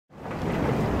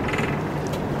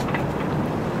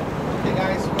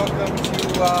welcome to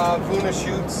Vuna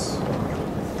Chutes.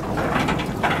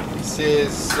 This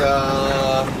is,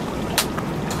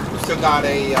 we've still got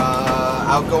a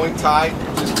outgoing tide,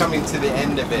 just coming to the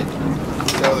end of it.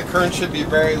 So the current should be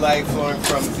very light, flowing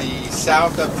from the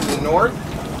south up to the north.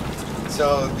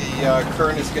 So the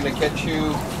current is going to catch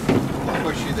you and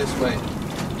push you this way.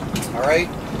 Alright,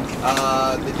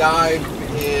 the dive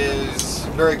is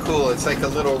very cool. It's like a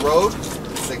little road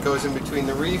that goes in between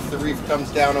the reef. The reef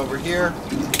comes down over here,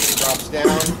 drops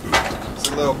down. It's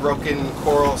a little broken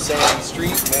coral sand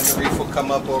street, and then the reef will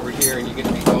come up over here and you're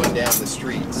going to be going down the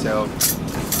street. So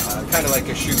kind of like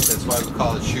a chute, that's why we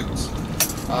call it chutes.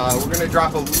 We're going to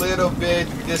drop a little bit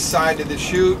this side of the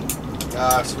chute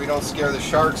so we don't scare the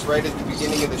sharks. Right at the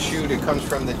beginning of the chute, it comes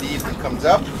from the deep and comes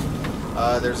up.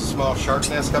 There's a small shark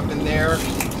nest up in there.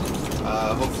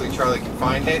 Hopefully Charlie can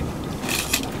find it.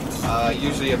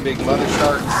 Usually a big mother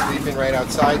shark sleeping right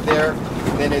outside there.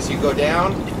 And then as you go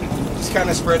down, just kind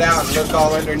of spread out and look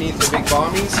all underneath the big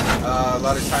bommies. A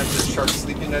lot of times there's sharks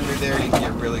sleeping under there. You can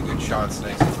get really good shots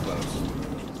nice and close.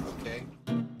 Okay.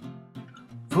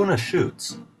 Vuna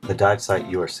Chutes, the dive site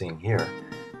you are seeing here,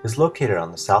 is located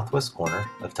on the southwest corner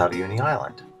of Taveuni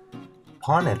Island.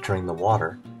 Upon entering the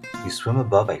water, you swim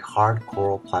above a hard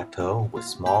coral plateau with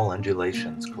small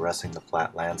undulations caressing the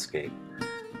flat landscape.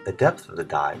 The depth of the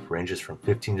dive ranges from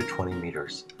 15 to 20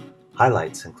 meters.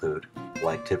 Highlights include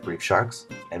white-tip reef sharks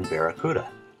and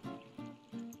barracuda.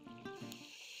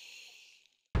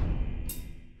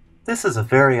 This is a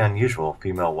very unusual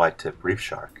female white-tip reef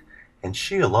shark, and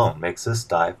she alone makes this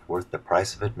dive worth the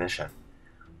price of admission.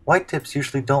 White-tips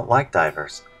usually don't like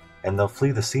divers, and they'll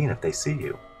flee the scene if they see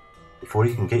you. Before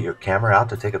you can get your camera out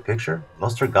to take a picture,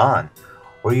 most are gone,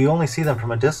 or you only see them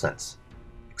from a distance.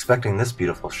 Expecting this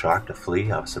beautiful shark to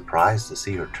flee, I was surprised to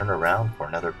see her turn around for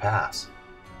another pass.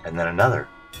 And then another.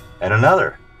 And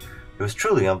another! It was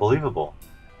truly unbelievable.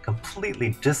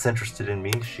 Completely disinterested in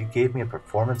me, she gave me a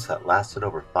performance that lasted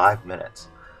over 5 minutes.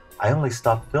 I only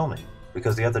stopped filming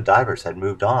because the other divers had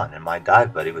moved on and my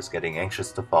dive buddy was getting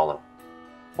anxious to follow.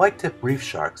 White-tip reef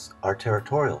sharks are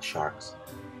territorial sharks,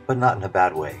 but not in a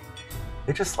bad way.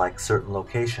 They just like certain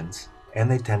locations, and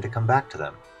they tend to come back to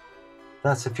them.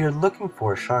 Thus, if you're looking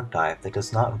for a shark dive that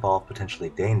does not involve potentially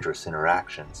dangerous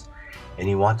interactions, and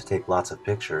you want to take lots of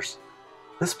pictures,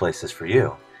 this place is for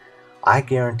you. I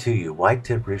guarantee you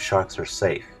white-tip reef sharks are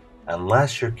safe,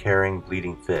 unless you're carrying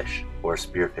bleeding fish or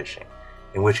spearfishing,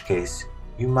 in which case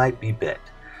you might be bit.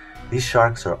 These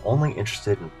sharks are only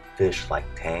interested in fish like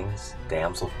tangs,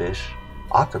 damselfish,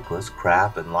 octopus,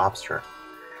 crab, and lobster.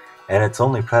 And its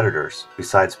only predators,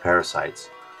 besides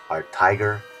parasites, are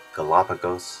tiger,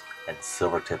 Galapagos, and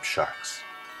silver-tip sharks.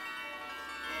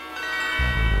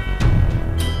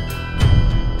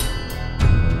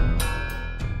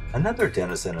 Another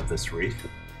denizen of this reef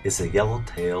is the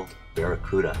yellow-tailed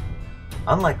barracuda.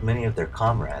 Unlike many of their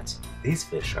comrades, these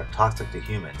fish are toxic to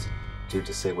humans due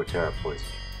to ciguatera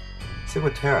poisoning.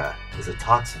 Ciguatera is a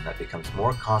toxin that becomes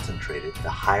more concentrated the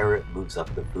higher it moves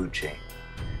up the food chain.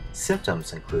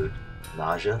 Symptoms include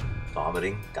nausea,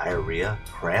 vomiting, diarrhea,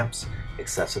 cramps,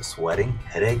 excessive sweating,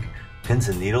 headache, pins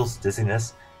and needles,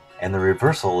 dizziness, and the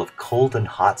reversal of cold and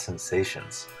hot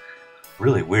sensations.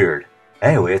 Really weird.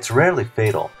 Anyway, it's rarely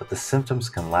fatal, but the symptoms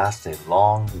can last a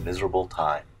long, miserable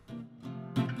time.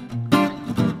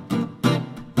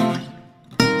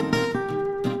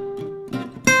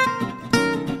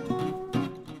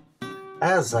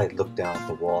 As I look down at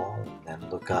the wall and then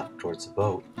look up towards the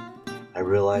boat, I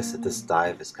realize that this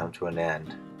dive has come to an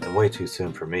end, and way too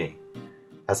soon for me.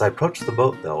 As I approach the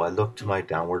boat, though, I look to my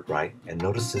downward right and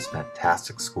notice this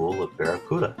fantastic school of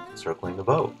barracuda circling the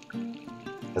boat.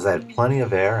 As I had plenty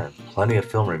of air and plenty of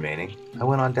film remaining, I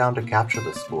went on down to capture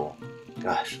the school.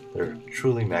 Gosh, they're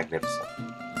truly magnificent.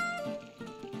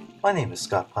 My name is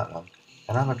Scott Putnam,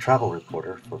 and I'm a travel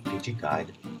reporter for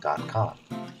FijiGuide.com.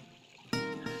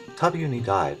 Taveuni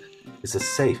Dive is a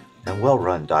safe and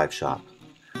well-run dive shop.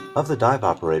 Of the dive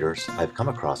operators I've come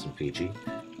across in Fiji,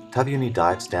 Taveuni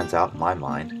Dive stands out in my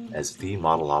mind as the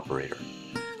model operator.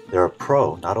 They're a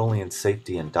pro not only in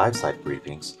safety and dive site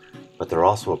briefings, but they're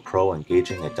also a pro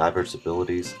engaging a diver's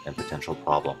abilities and potential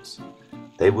problems.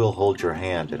 They will hold your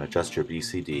hand and adjust your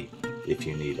BCD if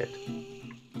you need it.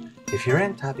 If you're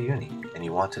in Taveuni and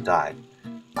you want to dive,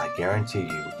 I guarantee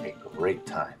you a great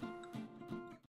time.